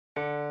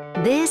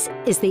This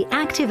is the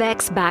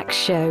ActiveX Back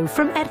Show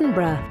from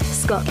Edinburgh,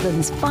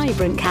 Scotland's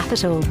vibrant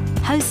capital.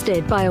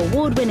 Hosted by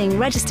award-winning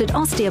registered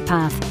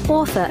osteopath,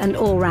 author and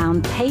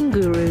all-round pain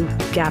guru,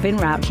 Gavin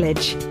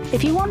Routledge.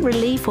 If you want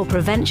relief or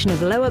prevention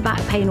of lower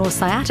back pain or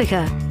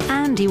sciatica,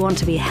 and you want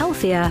to be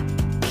healthier,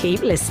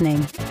 keep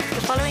listening.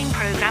 The following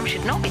programme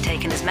should not be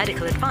taken as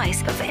medical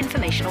advice, but for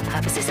informational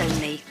purposes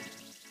only.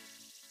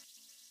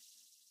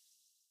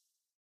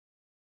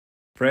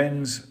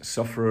 Friends,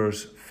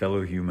 sufferers,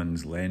 fellow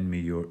humans, lend me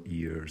your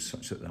ears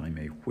such that I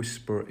may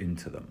whisper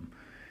into them.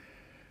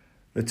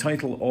 The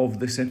title of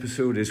this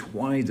episode is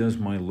Why Does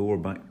My Lower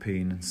Back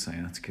Pain and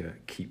Sciatica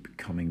Keep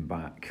Coming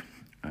Back?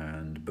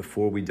 And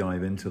before we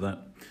dive into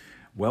that,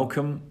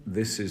 welcome.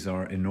 This is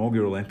our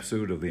inaugural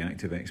episode of the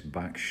ActiveX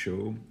Back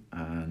Show,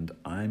 and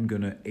I'm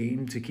going to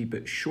aim to keep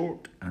it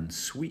short and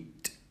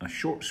sweet, a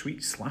short,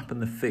 sweet slap in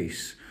the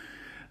face.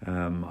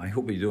 I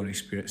hope you don't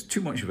experience too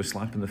much of a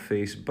slap in the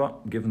face,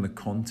 but given the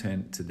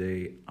content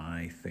today,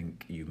 I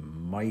think you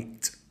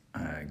might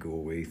go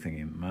away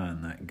thinking,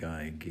 man, that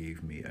guy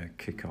gave me a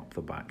kick up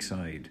the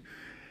backside.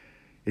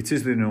 It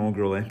is the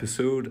inaugural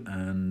episode,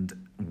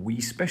 and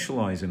we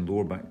specialise in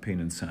lower back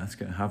pain and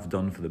sciatica, have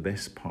done for the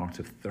best part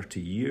of 30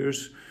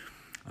 years.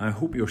 I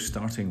hope you're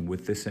starting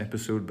with this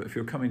episode, but if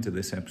you're coming to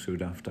this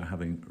episode after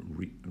having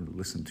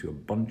listened to a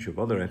bunch of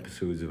other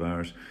episodes of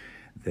ours,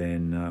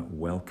 then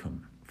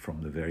welcome.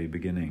 From the very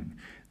beginning.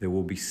 There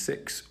will be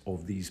 6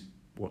 of these,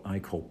 what I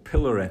call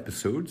pillar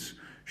episodes,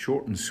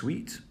 short and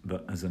sweet,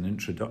 but as an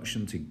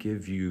introduction to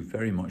give you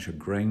very much a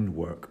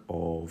groundwork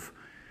of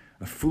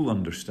a full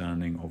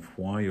understanding of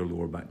why your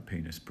lower back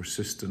pain is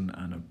persistent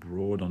and a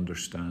broad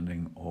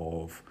understanding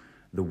of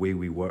the way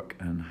we work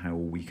and how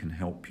we can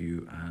help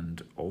you.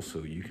 And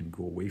also you can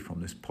go away from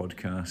this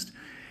podcast,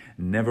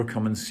 never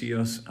come and see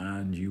us,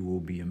 and you will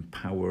be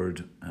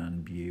empowered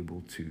and be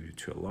able to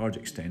a large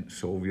extent,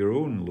 solve your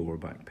own lower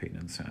back pain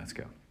and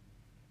sciatica.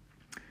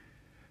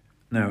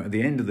 Now, at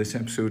the end of this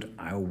episode,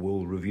 I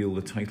will reveal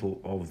the title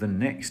of the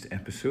next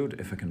episode,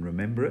 if I can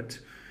remember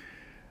it.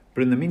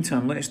 But in the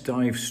meantime, let's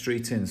dive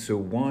straight in. So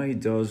why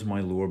does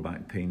my lower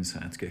back pain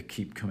sciatica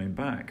keep coming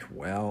back?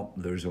 Well,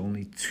 there's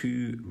only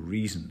 2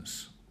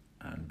 reasons.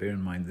 And bear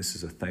in mind, this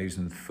is a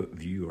 1,000-foot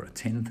view or a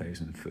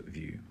 10,000-foot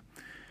view.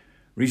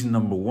 Reason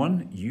number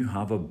 1, you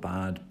have a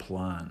bad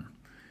plan.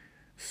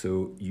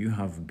 So you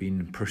have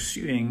been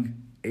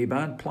pursuing a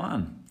bad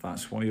plan.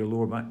 That's why your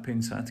lower back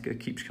pain sciatica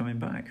keeps coming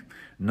back.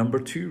 Number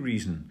 2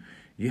 reason,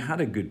 you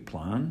had a good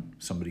plan.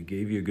 Somebody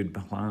gave you a good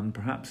plan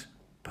perhaps,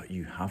 but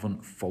you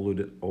haven't followed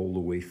it all the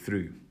way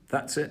through.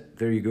 That's it.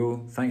 There you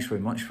go. Thanks very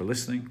much for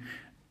listening.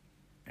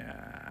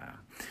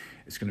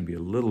 It's going to be a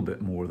little bit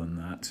more than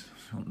that.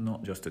 So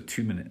not just a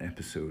 2-minute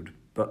episode,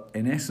 but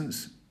in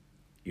essence,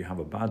 you have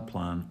a bad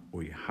plan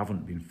or you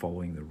haven't been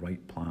following the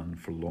right plan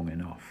for long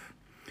enough.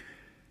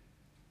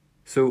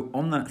 So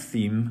on that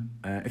theme,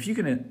 if you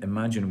can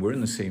imagine we're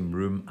in the same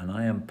room and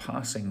I am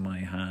passing my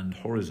hand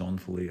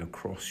horizontally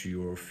across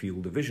your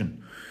field of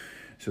vision.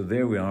 So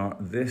there we are.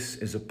 This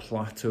is a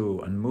plateau,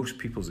 and most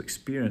people's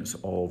experience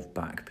of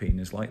back pain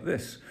is like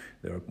this.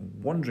 They're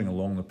wandering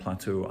along the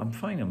plateau. I'm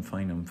fine. And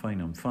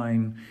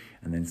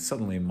then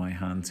suddenly my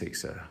hand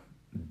takes a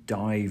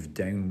dive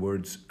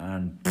downwards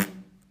and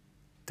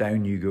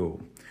down you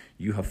go.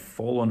 You have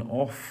fallen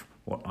off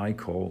what I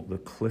call the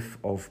cliff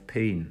of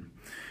pain.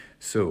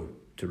 So,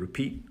 to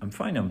repeat, I'm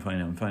fine.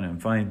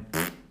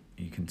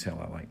 You can tell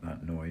I like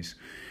that noise.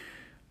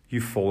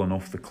 You've fallen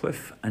off the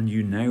cliff and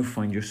you now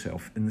find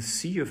yourself in the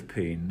sea of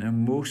pain. Now,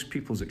 most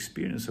people's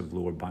experience of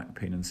lower back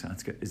pain and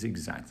sciatica is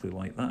exactly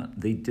like that.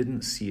 They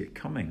didn't see it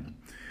coming.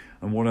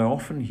 And what I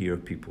often hear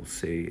people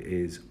say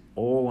is,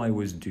 all I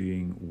was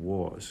doing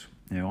was.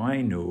 Now,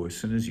 I know as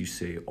soon as you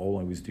say all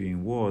I was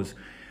doing was,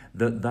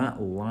 that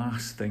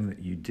last thing that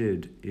you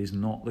did is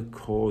not the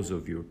cause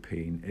of your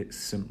pain, it's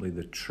simply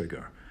the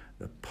trigger,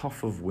 the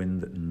puff of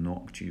wind that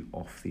knocked you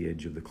off the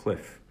edge of the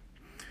cliff.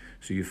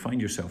 So you find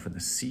yourself in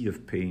a sea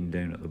of pain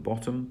down at the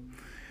bottom,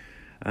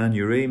 and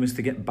your aim is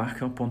to get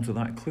back up onto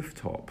that cliff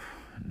top.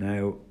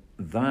 Now,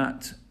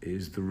 that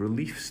is the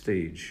relief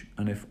stage,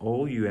 and if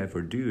all you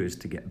ever do is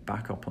to get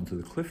back up onto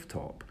the cliff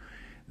top,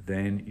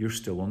 then you're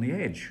still on the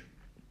edge.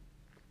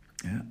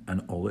 Yeah,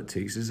 and all it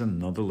takes is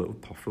another little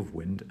puff of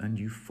wind and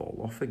you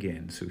fall off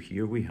again. So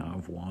here we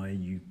have why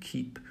you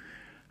keep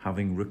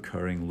having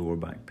recurring lower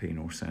back pain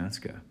or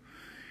sciatica.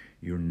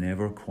 You're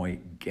never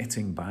quite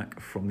getting back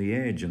from the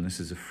edge. And this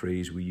is a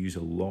phrase we use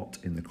a lot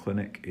in the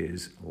clinic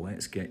is,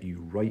 let's get you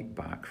right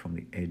back from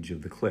the edge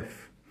of the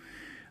cliff.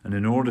 And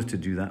in order to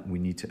do that, we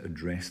need to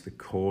address the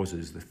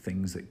causes, the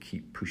things that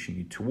keep pushing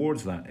you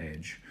towards that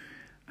edge.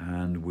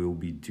 And we'll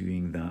be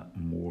doing that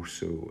more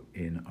so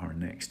in our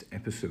next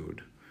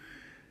episode.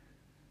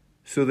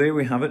 So there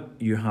we have it.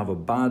 You have a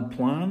bad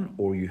plan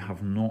or you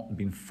have not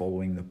been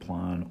following the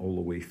plan all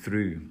the way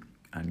through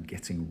and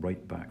getting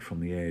right back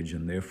from the edge.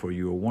 And therefore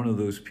you are one of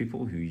those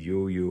people who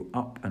yo-yo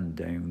up and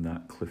down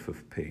that cliff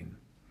of pain.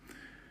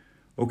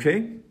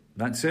 Okay,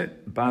 That's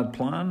it. Bad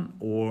plan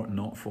or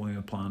not following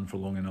a plan for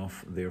long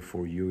enough,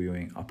 therefore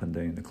yo-yoing up and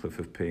down the cliff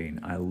of pain.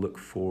 I look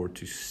forward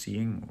to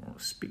seeing or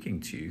speaking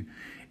to you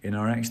in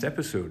our next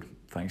episode.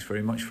 Thanks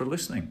very much for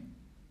listening.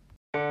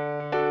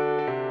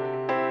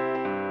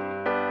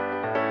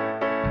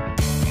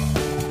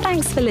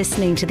 Thanks for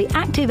listening to the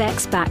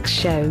ActiveX Backs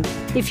show.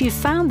 If you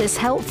found this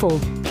helpful,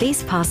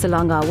 please pass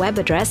along our web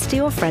address to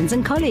your friends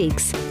and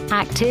colleagues,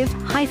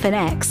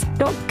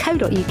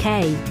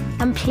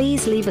 active-x.co.uk, and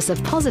please leave us a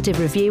positive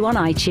review on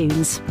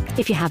iTunes.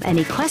 If you have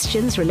any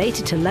questions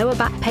related to lower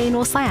back pain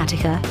or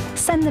sciatica,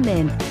 send them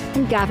in,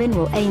 and Gavin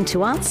will aim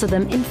to answer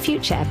them in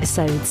future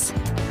episodes.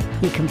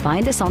 You can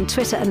find us on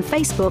Twitter and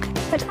Facebook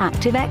at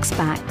ActiveX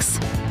Backs.